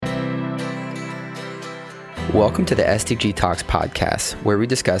Welcome to the SDG Talks podcast, where we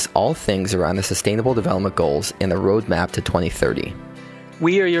discuss all things around the Sustainable Development Goals and the roadmap to 2030.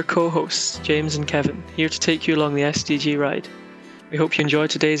 We are your co-hosts, James and Kevin, here to take you along the SDG ride. We hope you enjoy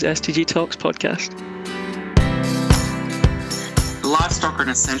today's SDG Talks podcast. Livestock are an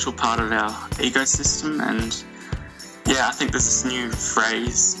essential part of our ecosystem, and I think there's this new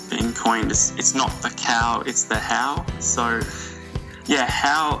phrase being coined. It's not the cow, it's the how. So,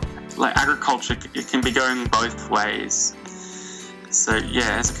 how, like agriculture, it can be going both ways. So,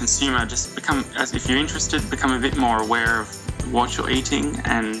 as a consumer, if you're interested, become a bit more aware of what you're eating,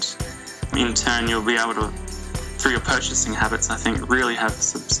 and in turn, you'll be able to, through your purchasing habits, I think, really have a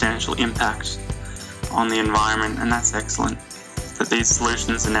substantial impact on the environment, and that's excellent that these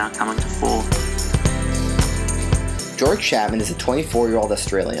solutions are now coming to fore. George Chapman is a 24-year-old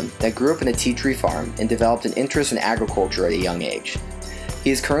Australian that grew up in a tea tree farm and developed an interest in agriculture at a young age.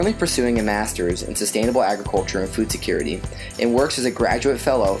 He is currently pursuing a master's in sustainable agriculture and food security and works as a graduate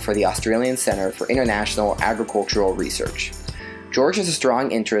fellow for the Australian Centre for International Agricultural Research. George has a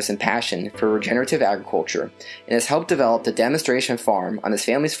strong interest and passion for regenerative agriculture and has helped develop the demonstration farm on his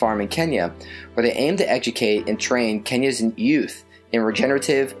family's farm in Kenya, where they aim to educate and train Kenya's youth in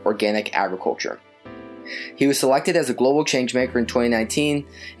regenerative organic agriculture. He was selected as a Global Changemaker in 2019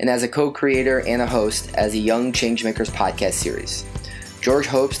 and as a co-creator and a host as a Young Changemakers podcast series. George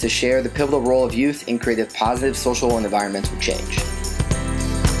hopes to share the pivotal role of youth in creating positive social and environmental change.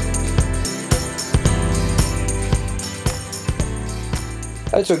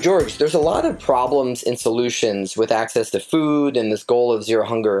 All right, so George, there's a lot of problems and solutions with access to food and this goal of zero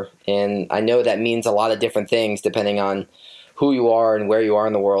hunger, and I know that means a lot of different things depending on who you are and where you are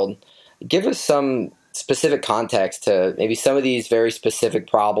in the world. Give us some specific context to maybe some of these very specific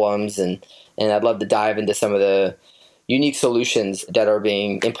problems, and I'd love to dive into some of the unique solutions that are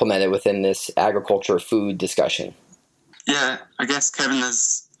being implemented within this agriculture food discussion. Yeah, I guess, Kevin,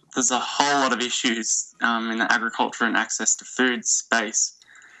 there's a whole lot of issues in the agriculture and access to food space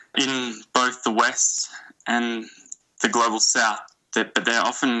in both the West and the global South, but they're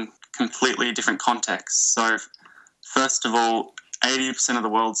often completely different contexts. So first of all, 80% of the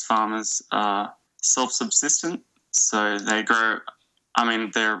world's farmers are self-subsistent, so they grow,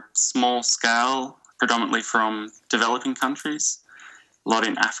 they're small scale, predominantly from developing countries, a lot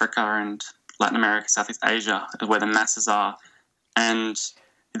in Africa and Latin America, Southeast Asia, where the masses are, and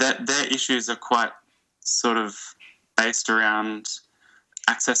their issues are quite sort of based around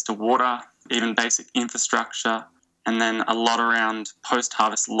access to water, even basic infrastructure, and then a lot around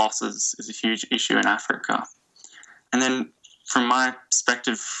post-harvest losses is a huge issue in Africa. And then from my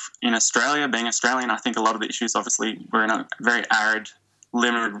perspective in Australia, being Australian, I think a lot of the issues, obviously, we're in a very arid,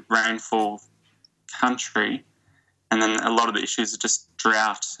 limited rainfall country, and then a lot of the issues are just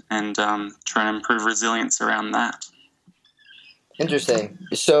drought and trying to improve resilience around that. Interesting.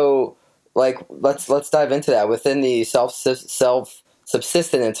 So, let's dive into that. Within the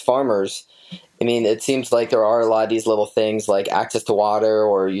self-subsistence farmers, it seems like there are a lot of these little things like access to water,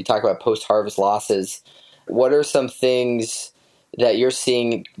 or you talk about post-harvest losses. What are some things that you're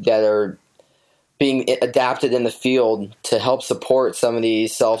seeing that are being adapted in the field to help support some of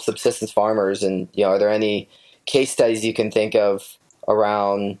these self-subsistence farmers? And, are there any case studies you can think of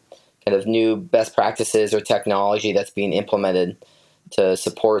around kind of new best practices or technology that's being implemented to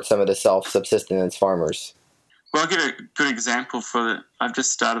support some of the self-subsistence farmers? Well, I'll give a good example I've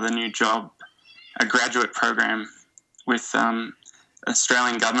just started a new job, a graduate program with an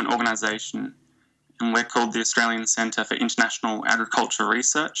Australian government organisation, and we're called the Australian Centre for International Agriculture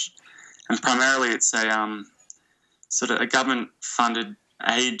Research. And primarily it's a government-funded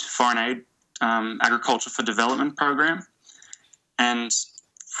foreign aid, agriculture for development program. And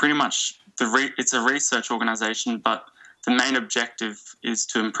pretty much it's a research organisation, but the main objective is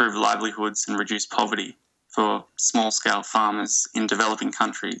to improve livelihoods and reduce poverty for small-scale farmers in developing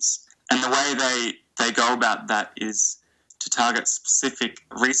countries. And the way they go about that is to target specific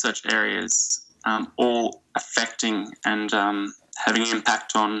research areas, all affecting and having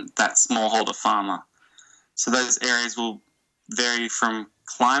impact on that smallholder farmer. So those areas will vary from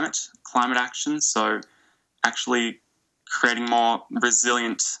climate action, so actually creating more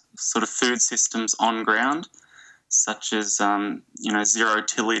resilient sort of food systems on ground, such as zero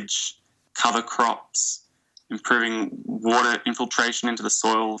tillage, cover crops, improving water infiltration into the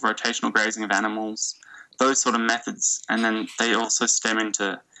soil, rotational grazing of animals, those sort of methods. And then they also stem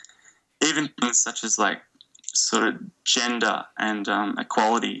into even things such as sort of gender and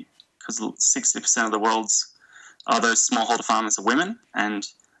equality, because 60% of the world's those smallholder farmers are women, and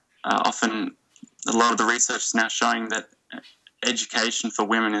often a lot of the research is now showing that education for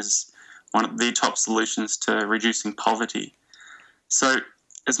women is one of the top solutions to reducing poverty. So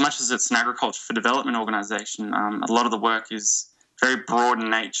as much as it's an agriculture for development organisation, a lot of the work is very broad in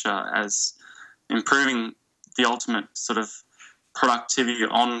nature, as improving the ultimate sort of productivity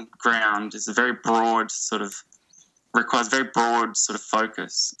on ground is a very broad sort of, requires very broad sort of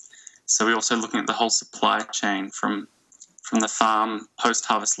focus. So we're also looking at the whole supply chain from the farm,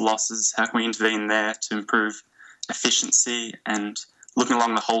 post-harvest losses, how can we intervene there to improve efficiency, and looking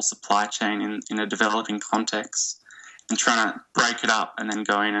along the whole supply chain in a developing context and trying to break it up and then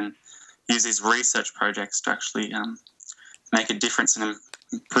go in and use these research projects to actually make a difference and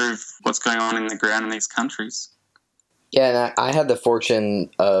improve what's going on in the ground in these countries. Yeah, and I had the fortune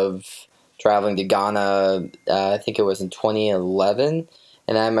of traveling to Ghana, I think it was in 2011,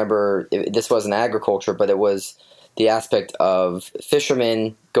 and I remember this wasn't agriculture, but it was the aspect of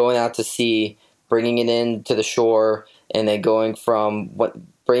fishermen going out to sea, bringing it in to the shore, and then going from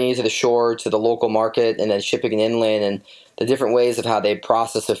bringing it to the shore to the local market, and then shipping it inland, and the different ways of how they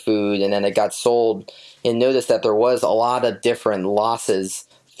process the food, and then it got sold. And noticed that there was a lot of different losses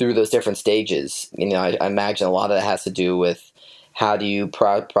through those different stages. I imagine a lot of that has to do with how do you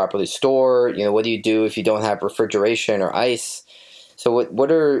properly store, what do you do if you don't have refrigeration or ice. So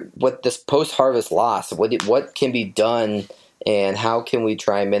what this post-harvest loss, what can be done, and how can we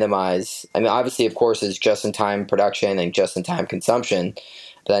try and minimize? I mean, obviously, of course, it's just-in-time production and just-in-time consumption,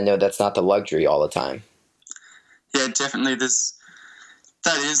 but I know that's not the luxury all the time. Yeah, definitely.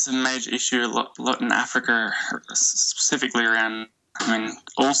 That is a major issue a lot in Africa, specifically around,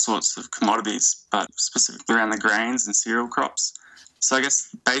 all sorts of commodities, but specifically around the grains and cereal crops. So I guess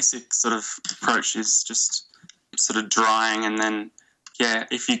the basic sort of approach is just sort of drying, and then,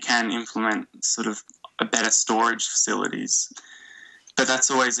 if you can implement sort of a better storage facilities. But that's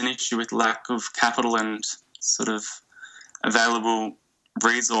always an issue with lack of capital and sort of available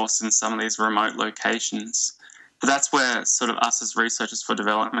resource in some of these remote locations. But that's where sort of us as researchers for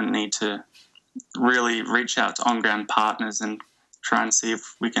development need to really reach out to on-ground partners and try and see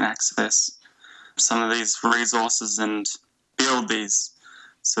if we can access some of these resources and build these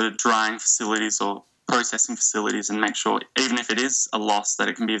sort of drying facilities or processing facilities, and make sure, even if it is a loss, that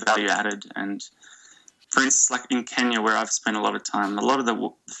it can be value added. And for instance, like in Kenya, where I've spent a lot of time, a lot of the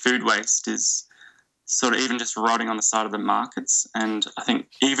food waste is sort of even just rotting on the side of the markets. And I think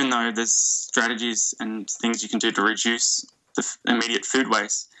even though there's strategies and things you can do to reduce the immediate food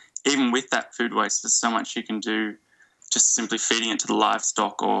waste, even with that food waste, there's so much you can do just simply feeding it to the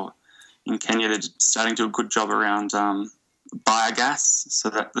livestock. Or in Kenya, they're starting to do a good job around biogas, so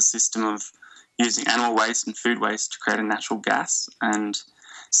that the system of using animal waste and food waste to create a natural gas. And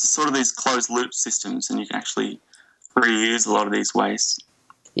so sort of these closed loop systems, and you can actually reuse a lot of these wastes.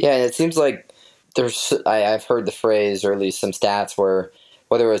 Yeah, and it seems like I've heard the phrase, or at least some stats, where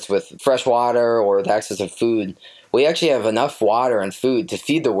whether it's with fresh water or with access to food, we actually have enough water and food to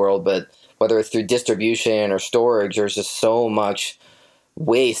feed the world, but whether it's through distribution or storage, there's just so much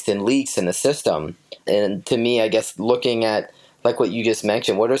waste and leaks in the system. And to me, I guess looking at like what you just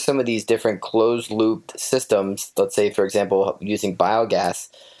mentioned, what are some of these different closed-loop systems, let's say, for example, using biogas,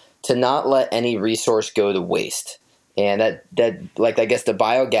 to not let any resource go to waste? And that like, I guess the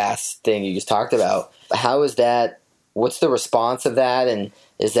biogas thing you just talked about, how is that, what's the response of that? And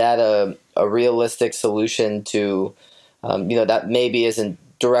is that a realistic solution to, that maybe isn't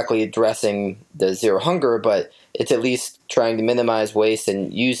directly addressing the zero hunger, but it's at least trying to minimize waste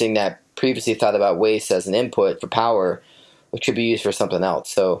and using that previously thought about waste as an input for power, which could be used for something else.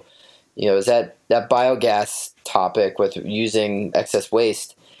 So, is that biogas topic with using excess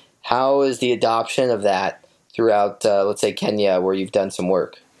waste, how is the adoption of that throughout, let's say, Kenya, where you've done some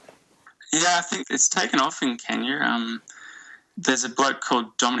work? Yeah, I think it's taken off in Kenya. There's a bloke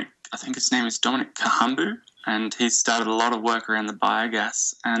called Dominic, I think his name is Dominic Kahambu, and he started a lot of work around the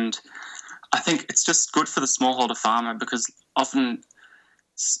biogas. And I think it's just good for the smallholder farmer, because often,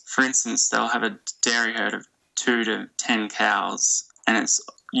 for instance, they'll have a dairy herd of 2 to 10 cows, and it's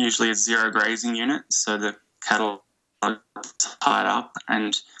usually a zero grazing unit, so the cattle are tied up,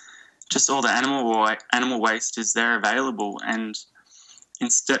 and just all the animal waste is there available, and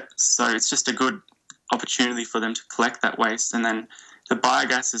so it's just a good opportunity for them to collect that waste. And then the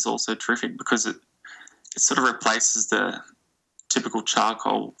biogas is also terrific because it sort of replaces the typical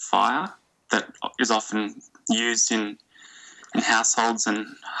charcoal fire that is often used in households and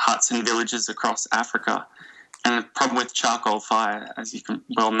huts and villages across Africa. And the problem with charcoal fire, as you can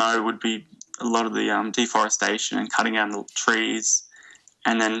well know, would be a lot of the deforestation and cutting down the trees.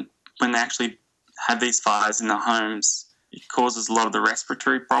 And then when they actually have these fires in their homes, it causes a lot of the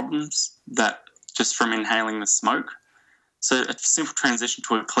respiratory problems that just from inhaling the smoke. So a simple transition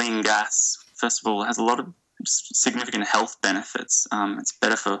to a clean gas, first of all, has a lot of significant health benefits. It's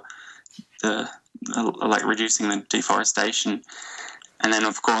better for reducing the deforestation, and then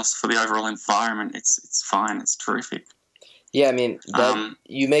of course for the overall environment, it's fine. It's terrific. Yeah, I mean,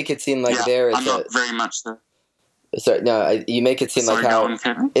 you make it seem like I'm not very much the. Sorry, no, you make it seem like how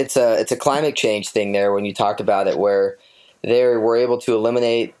it's a climate change thing there when you talk about it, where they were able to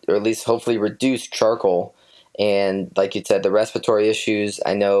eliminate or at least hopefully reduce charcoal, and like you said, the respiratory issues.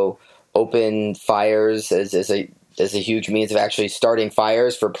 I know open fires is a huge means of actually starting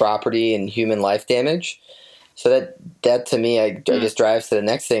fires for property and human life damage. So that to me, I guess drives to the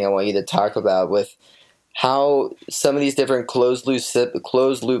next thing I want you to talk about with how some of these different closed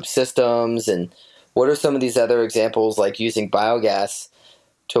loop systems, and what are some of these other examples like using biogas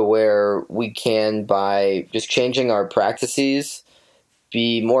to where we can, by just changing our practices,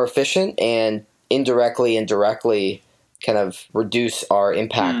 be more efficient and indirectly and directly kind of reduce our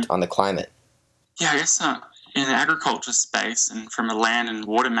impact on the climate? Yeah, I guess in the agriculture space and from a land and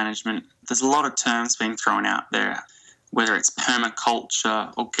water management, there's a lot of terms being thrown out there, whether it's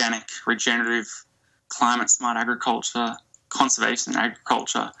permaculture, organic, regenerative, climate-smart agriculture, conservation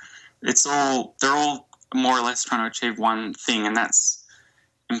agriculture. They're all more or less trying to achieve one thing, and that's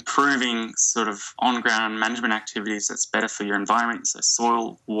improving sort of on-ground management activities that's better for your environment, so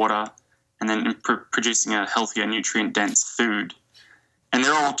soil, water, and then producing a healthier, nutrient-dense food. And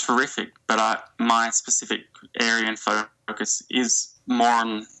they're all terrific, but my specific area and focus is more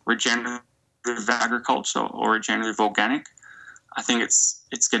on regenerative agriculture or regenerative organic. I think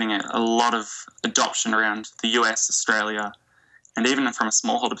it's getting a lot of adoption around the US, Australia, and even from a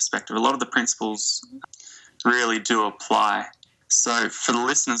smallholder perspective, a lot of the principles really do apply. So for the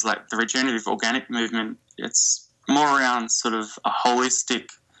listeners, like the regenerative organic movement, it's more around sort of a holistic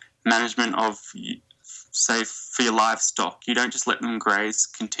management of, say, for your livestock. You don't just let them graze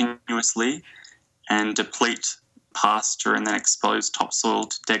continuously and deplete pasture and then expose topsoil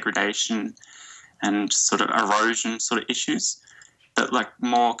to degradation and sort of erosion sort of issues, but like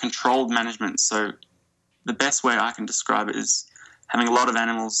more controlled management. So the best way I can describe it is having a lot of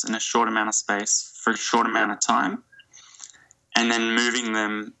animals in a short amount of space for a short amount of time and then moving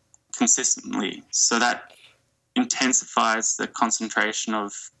them consistently. So that intensifies the concentration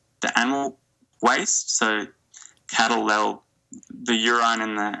of the animal waste. So cattle, the urine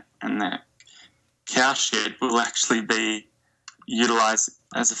and the cow shit will actually be utilised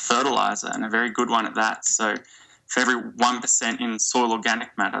as a fertiliser, and a very good one at that. So for every 1% in soil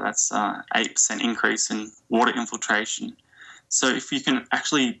organic matter, that's 8% increase in water infiltration. So if you can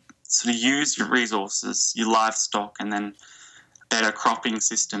actually sort of use your resources, your livestock, and then better cropping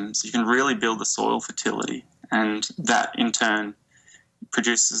systems, you can really build the soil fertility, and that in turn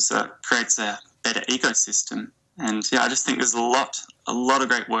creates a better ecosystem. And yeah, I just think there's a lot of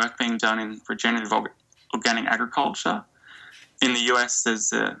great work being done in regenerative organic agriculture. In the US,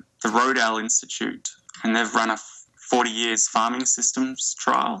 there's the Rodale Institute, and they've run a 40 years farming systems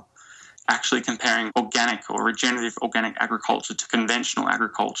trial, actually comparing organic or regenerative organic agriculture to conventional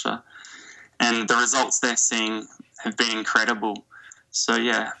agriculture. And the results they're seeing have been incredible. So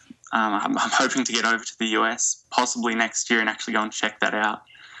yeah, I'm hoping to get over to the US possibly next year and actually go and check that out.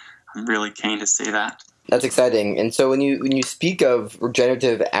 I'm really keen to see that. That's exciting. And so when you speak of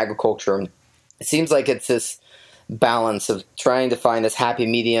regenerative agriculture, it seems like it's this balance of trying to find this happy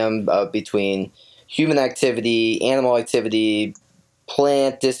medium between human activity, animal activity,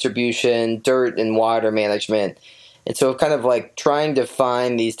 plant distribution, dirt and water management. And so kind of like trying to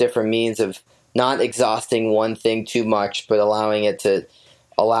find these different means of not exhausting one thing too much, but allowing it to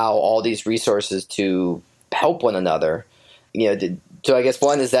allow all these resources to help one another. So I guess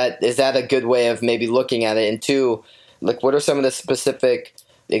one, is that a good way of maybe looking at it? And two, like what are some of the specific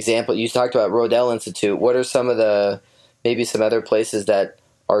examples? You talked about Rodale Institute. What are some of maybe some other places that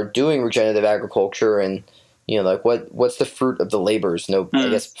are doing regenerative agriculture, and like what's the fruit of the labors? No, I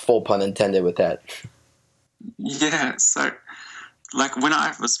guess full pun intended with that. Yeah, so like when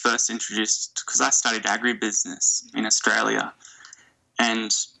I was first introduced, because I studied agribusiness in Australia,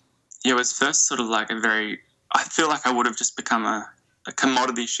 and it was first sort of like I feel like I would have just become a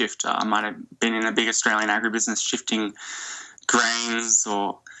commodity shifter. I might have been in a big Australian agribusiness shifting grains,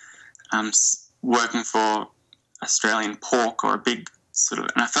 or working for Australian pork or a big sort of,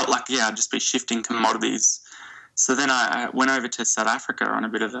 and I felt like, I'd just be shifting commodities. So then I went over to South Africa on a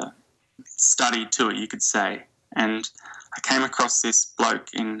bit of a study tour, you could say, and I came across this bloke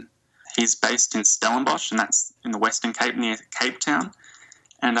he's based in Stellenbosch, and that's in the Western Cape near Cape Town,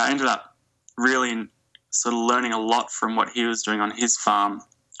 and I ended up really sort of learning a lot from what he was doing on his farm,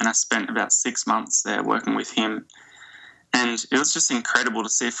 and I spent about 6 months there working with him. And it was just incredible to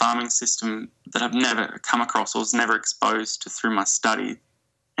see a farming system that I've never come across or was never exposed to through my study.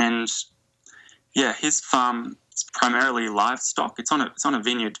 And yeah, his farm is primarily livestock. It's on a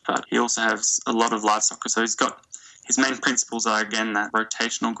vineyard, but he also has a lot of livestock. So his main principles are, again, that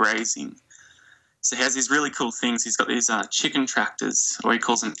rotational grazing. So he has these really cool things. He's got these chicken tractors, or he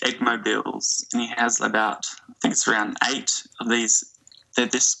calls them egg mobiles, and he has about, I think it's around 8 of these. They're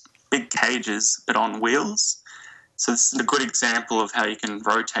this big cages, but on wheels. So this is a good example of how you can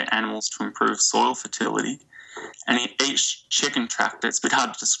rotate animals to improve soil fertility. And each chicken tractor, it's a bit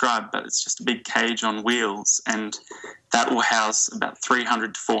hard to describe, but it's just a big cage on wheels, and that will house about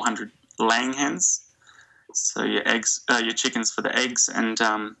 300 to 400 laying hens. So your chickens for the eggs, and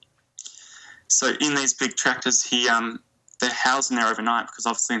so in these big tractors, they're housed in there overnight because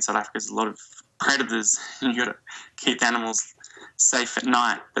obviously in South Africa there's a lot of predators, and you got to keep the animals safe at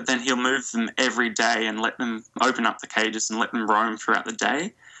night. But then he'll move them every day and let them open up the cages and let them roam throughout the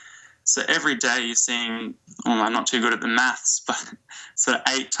day. So every day you're seeing, well, I'm not too good at the maths, but so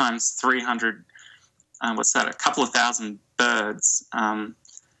 8 times 300, a couple of thousand birds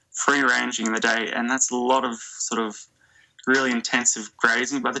free ranging in the day, and that's a lot of sort of really intensive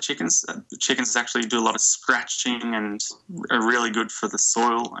grazing by the chickens. The chickens actually do a lot of scratching and are really good for the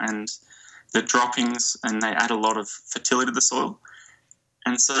soil and the droppings, and they add a lot of fertility to the soil.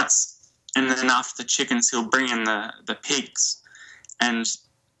 And so and then after the chickens, he'll bring in the pigs, and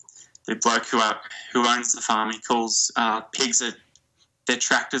the bloke who owns the farm, he calls pigs they're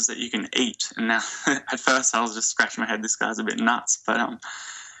tractors that you can eat. And now, at first, I was just scratching my head. This guy's a bit nuts, but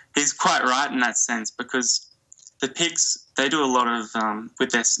he's quite right in that sense, because the pigs, they do a lot of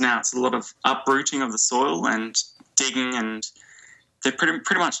with their snouts, a lot of uprooting of the soil and digging, and they're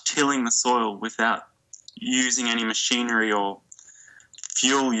pretty much tilling the soil without using any machinery or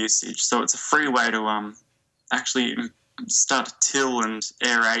fuel usage. So it's a free way to actually start to till and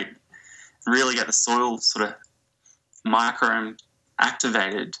aerate, really get the soil sort of micro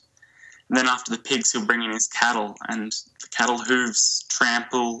activated. And then after the pigs, he'll bring in his cattle, and the cattle hooves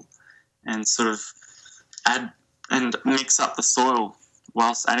trample and sort of add and mix up the soil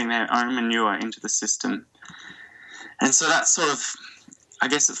whilst adding their own manure into the system. And so that sort of, I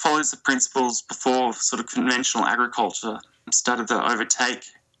guess it follows the principles before sort of conventional agriculture started to overtake.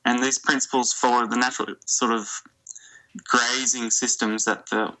 And these principles follow the natural sort of grazing systems that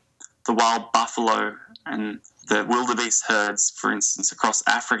the wild buffalo and the wildebeest herds, for instance, across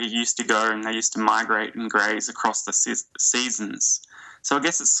Africa used to go, and they used to migrate and graze across the seasons. So I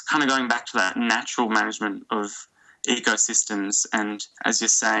guess it's kind of going back to that natural management of ecosystems, and as you're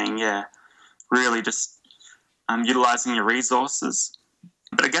saying, yeah, really just utilising your resources.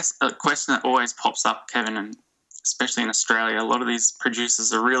 But I guess a question that always pops up, Kevin, and especially in Australia, a lot of these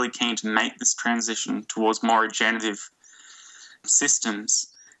producers are really keen to make this transition towards more regenerative systems.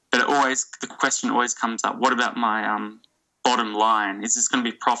 But the question always comes up, what about my bottom line? Is this going to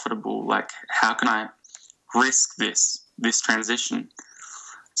be profitable? Like, how can I risk this transition?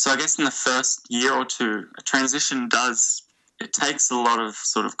 So I guess in the first year or two, a transition it takes a lot of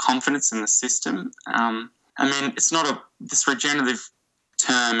sort of confidence in the system. It's not this regenerative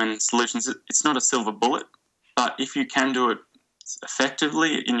term and solutions, it's not a silver bullet, but if you can do it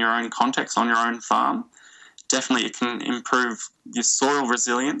effectively in your own context, on your own farm, definitely it can improve your soil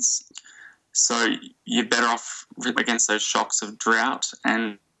resilience. So you're better off against those shocks of drought,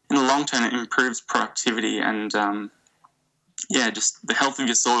 and in the long term it improves productivity, and just the health of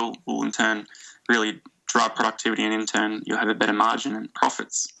your soil will in turn really drive productivity, and in turn you'll have a better margin and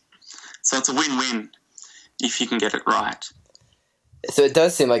profits. So it's a win-win if you can get it right. So it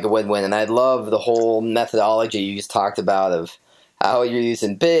does seem like a win-win, and I love the whole methodology you just talked about of how you're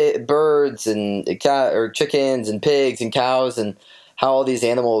using birds and chickens and pigs and cows, and how all these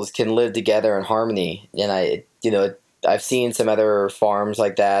animals can live together in harmony. And I've seen some other farms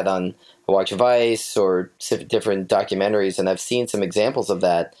like that on Watch Vice or different documentaries, and I've seen some examples of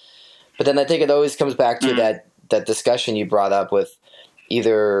that. But then I think it always comes back to that discussion you brought up with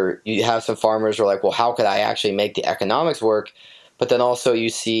either you have some farmers who are like, well, how could I actually make the economics work? But then also you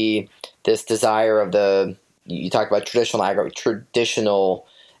see this desire of you talk about traditional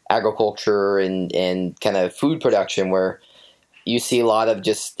agriculture and kind of food production, where you see a lot of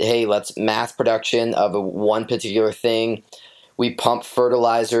just, hey, let's mass production of one particular thing. We pump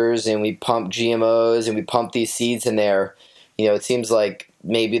fertilizers and we pump GMOs and we pump these seeds in there. It seems like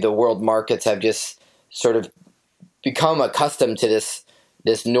maybe the world markets have just sort of become accustomed to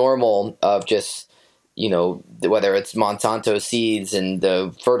this normal of just, whether it's Monsanto seeds and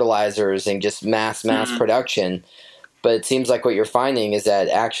the fertilizers and just mass production. But it seems like what you're finding is that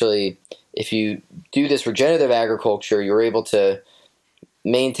actually if you do this regenerative agriculture, you're able to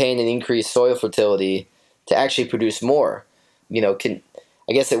maintain and increase soil fertility to actually produce more.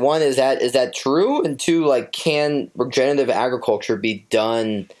 I guess one is that true, and two, like, can regenerative agriculture be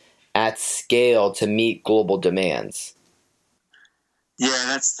done at scale to meet global demands? Yeah,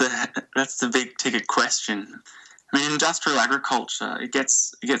 that's the big ticket question. I mean, industrial agriculture, it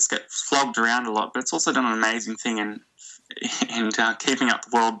gets flogged around a lot, but it's also done an amazing thing in keeping up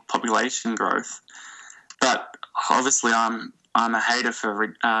the world population growth. But obviously, I'm a hater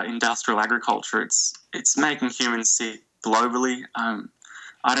for industrial agriculture. It's making humans sick globally.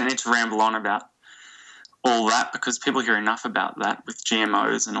 I don't need to ramble on about all that because people hear enough about that with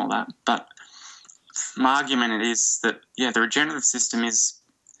GMOs and all that. But my argument is that, the regenerative system it's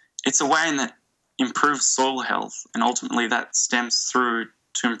a way in that improves soil health, and ultimately that stems through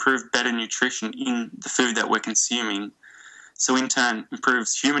to improve better nutrition in the food that we're consuming, so in turn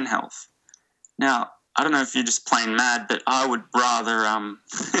improves human health. Now, I don't know if you're just plain mad, but I would rather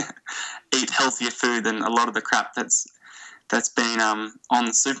eat healthier food than a lot of the crap that's been on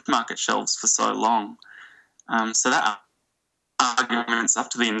the supermarket shelves for so long. So that argument's up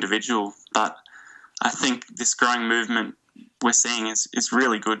to the individual, but I think this growing movement we're seeing is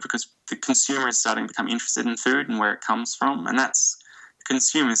really good because the consumer is starting to become interested in food and where it comes from, and that's the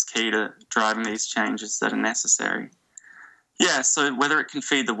consumer's key to driving these changes that are necessary. Yeah, so whether it can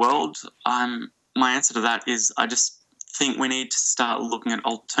feed the world, my answer to that is I just think we need to start looking at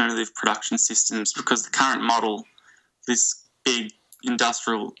alternative production systems because the current model, this big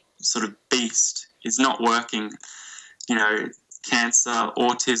industrial sort of beast, is not working. Cancer,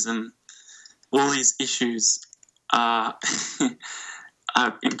 autism, all these issues are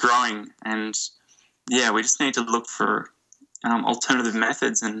growing, and we just need to look for alternative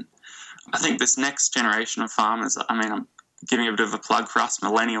methods. And I think this next generation of farmers, I'm giving a bit of a plug for us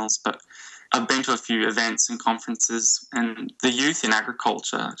millennials, but I've been to a few events and conferences, and the youth in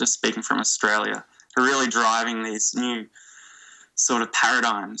agriculture, just speaking from Australia, are really driving these new sort of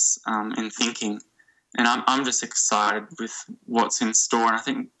paradigms in thinking. And I'm just excited with what's in store, and I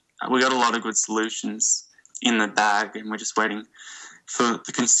think we got a lot of good solutions in the bag, and we're just waiting for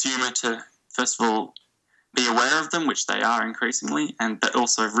the consumer to, first of all, be aware of them, which they are increasingly, but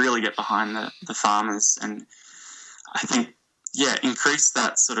also really get behind the farmers. And I think, increase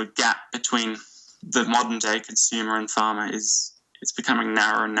that sort of gap between the modern day consumer and farmer it's becoming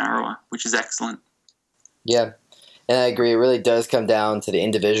narrower and narrower, which is excellent. Yeah, and I agree. It really does come down to the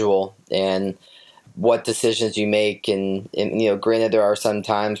individual and what decisions you make. And granted, there are some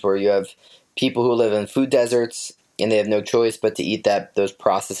times where you have people who live in food deserts and they have no choice but to eat those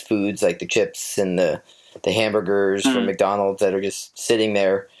processed foods like the chips and the hamburgers from McDonald's that are just sitting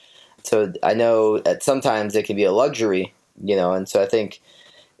there. So I know that sometimes it can be a luxury, and so I think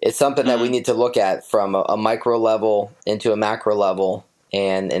it's something that we need to look at from a micro level into a macro level,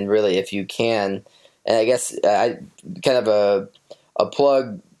 and really, if you can, and I guess I kind of a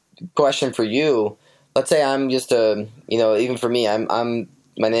plug question for you. Let's say I'm just even for me,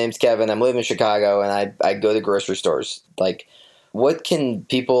 my name's Kevin. I'm living in Chicago, and I go to grocery stores. Like, what can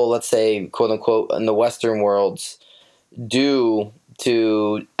people, let's say, quote unquote, in the Western worlds, do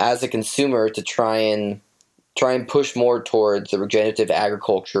to, as a consumer, to try and push more towards the regenerative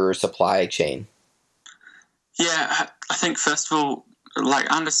agriculture supply chain? Yeah, I think first of all,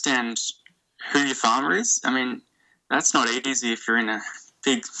 understand who your farmer is. I mean, that's not easy if you're in a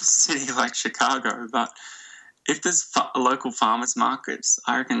big city like Chicago, but if there's local farmers markets,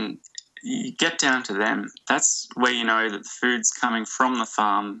 I reckon you get down to them. That's where you know that the food's coming from the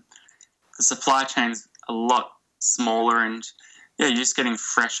farm. The supply chain's a lot smaller, and you're just getting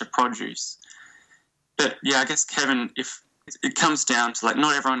fresher produce. But I guess, Kevin, if it comes down to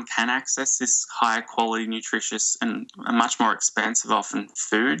not everyone can access this higher quality, nutritious, and a much more expensive often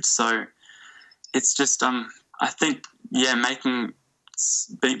food. So it's just I think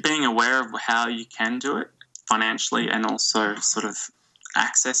being aware of how you can do it financially and also sort of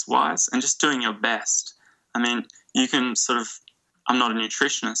access wise, and just doing your best. I mean, you can I'm not a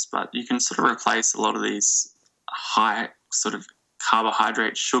nutritionist, but you can sort of replace a lot of these high sort of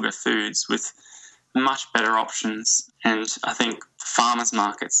carbohydrate, sugar foods with much better options. And I think farmers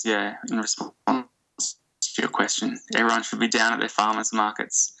markets, in response to your question, everyone should be down at their farmers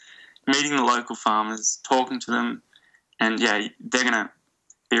markets, meeting the local farmers, talking to them, and they're going to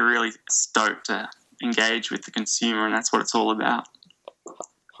be really stoked to engage with the consumer, and that's what it's all about.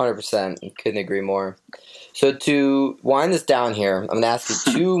 100%. Couldn't agree more. So to wind this down here, I'm going to ask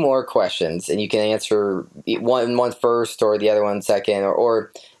you two more questions, and you can answer one first or the other one second,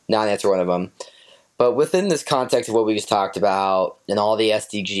 or not answer one of them. But within this context of what we just talked about and all the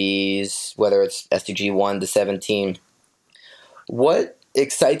SDGs, whether it's SDG 1 to 17, what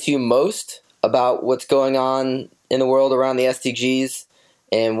excites you most about what's going on in the world around the SDGs,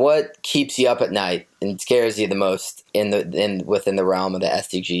 and what keeps you up at night and scares you the most within the realm of the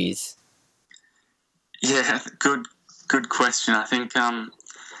SDGs? Yeah, good question. I think the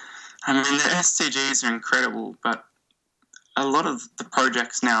SDGs are incredible, but a lot of the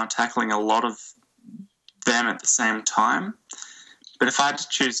projects now are tackling a lot of them at the same time. But if I had to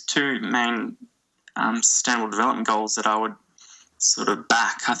choose two main sustainable development goals that I would sort of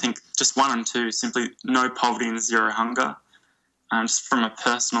back, I think just 1 and 2, simply no poverty and zero hunger. Just from a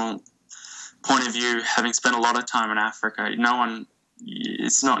personal point of view, having spent a lot of time in Africa,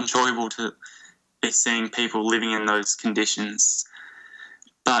 it's not enjoyable to be seeing people living in those conditions.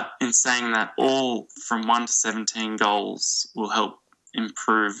 But in saying that, all from 1 to 17 goals will help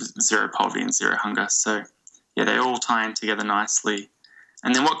improve zero poverty and zero hunger. So, yeah, they all tie in together nicely.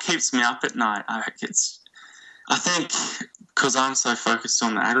 And then what keeps me up at night, I think because I'm so focused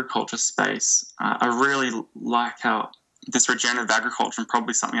on the agriculture space, I really like how this regenerative agriculture, and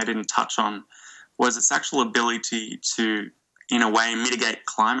probably something I didn't touch on, was its actual ability to, in a way, mitigate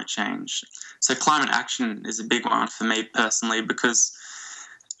climate change. So climate action is a big one for me personally, because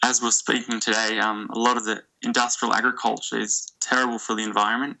as we're speaking today, a lot of the industrial agriculture is terrible for the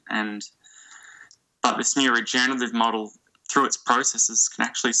environment, but this new regenerative model, through its processes, can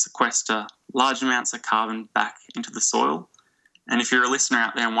actually sequester large amounts of carbon back into the soil. And if you're a listener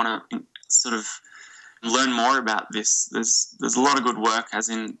out there and want to sort of learn more about this, there's a lot of good work, as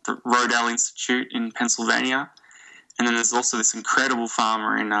in the Rodale Institute in Pennsylvania, and then there's also this incredible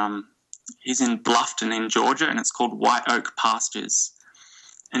farmer he's in Bluffton in Georgia, and it's called White Oak Pastures.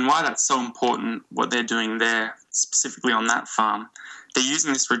 And why that's so important, what they're doing there, specifically on that farm, they're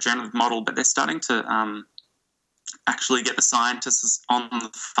using this regenerative model, but they're starting to actually get the scientists on the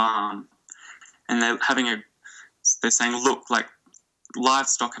farm, and they're saying, look, like,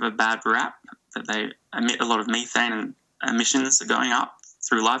 livestock have a bad rap, that they emit a lot of methane, and emissions are going up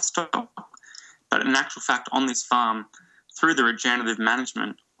through livestock. But in actual fact, on this farm, through the regenerative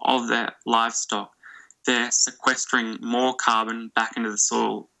management of their livestock, they're sequestering more carbon back into the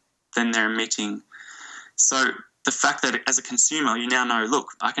soil than they're emitting. So the fact that as a consumer, you now know, look,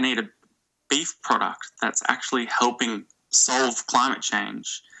 I can eat a beef product that's actually helping solve climate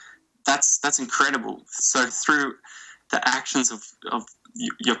change, that's incredible. So through the actions of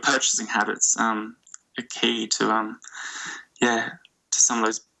your purchasing habits, are key to some of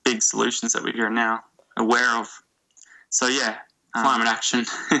those big solutions that we are now aware of. So climate action.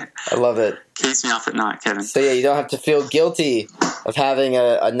 I love it. Keeps me up at night, Kevin. So you don't have to feel guilty of having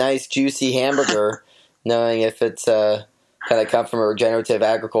a nice juicy hamburger, knowing if it's kind of come from a regenerative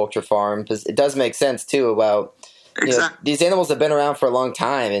agriculture farm, because it does make sense too about these animals have been around for a long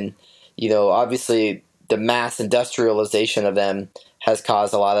time, and obviously the mass industrialization of them has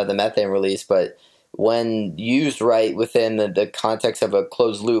caused a lot of the methane release, but when used right within the context of a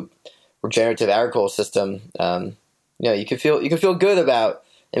closed loop regenerative agriculture system, you can feel good about,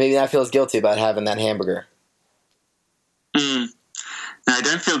 and maybe not feel as guilty about having that hamburger. No,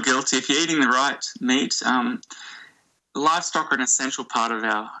 don't feel guilty if you're eating the right meat. Livestock are an essential part of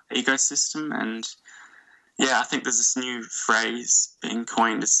our ecosystem, and I think there's this new phrase being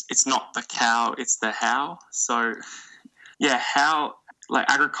coined. It's not the cow, it's the how. So, how, like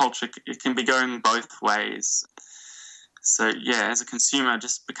agriculture, it can be going both ways. So, as a consumer,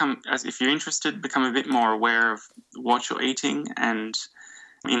 if you're interested, become a bit more aware of what you're eating, and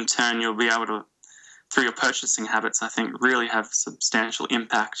in turn, you'll be able to, through your purchasing habits, I think, really have substantial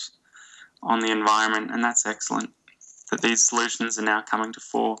impact on the environment, and that's excellent that these solutions are now coming to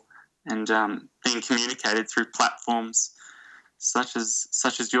fore and being communicated through platforms such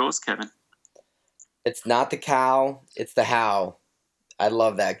as yours, Kevin. It's not the cow, it's the how. I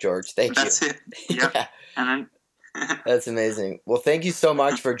love that, George. Thank you. That's it. Yep. Yeah. And then That's amazing. Well, thank you so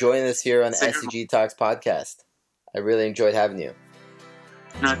much for joining us here on the SDG Talks podcast. I really enjoyed having you.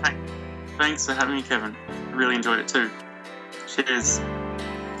 No, thanks for having me, Kevin. I really enjoyed it too. Cheers.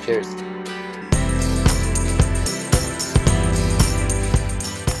 Cheers.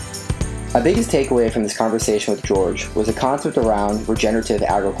 My biggest takeaway from this conversation with George was the concept around regenerative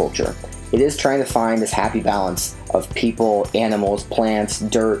agriculture. It is trying to find this happy balance of people, animals, plants,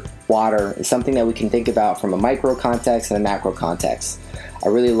 dirt, water. It's something that we can think about from a micro context and a macro context. I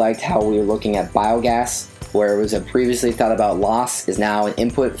really liked how we were looking at biogas, where it was a previously thought about loss is now an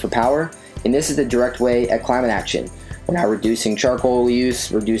input for power. And this is the direct way at climate action. We're now reducing charcoal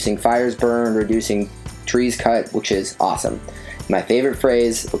use, reducing fires burned, reducing trees cut, which is awesome. My favorite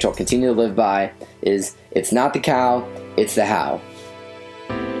phrase, which I'll continue to live by, is it's not the cow, it's the how.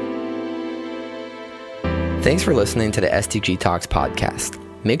 Thanks for listening to the SDG Talks podcast.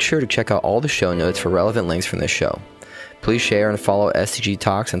 Make sure to check out all the show notes for relevant links from this show. Please share and follow SDG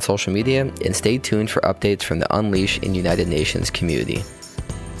Talks on social media, and stay tuned for updates from the Unleash in United Nations community.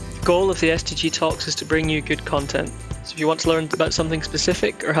 The goal of the SDG Talks is to bring you good content. So if you want to learn about something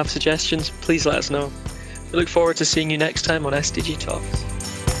specific or have suggestions, please let us know. We look forward to seeing you next time on SDG Talks.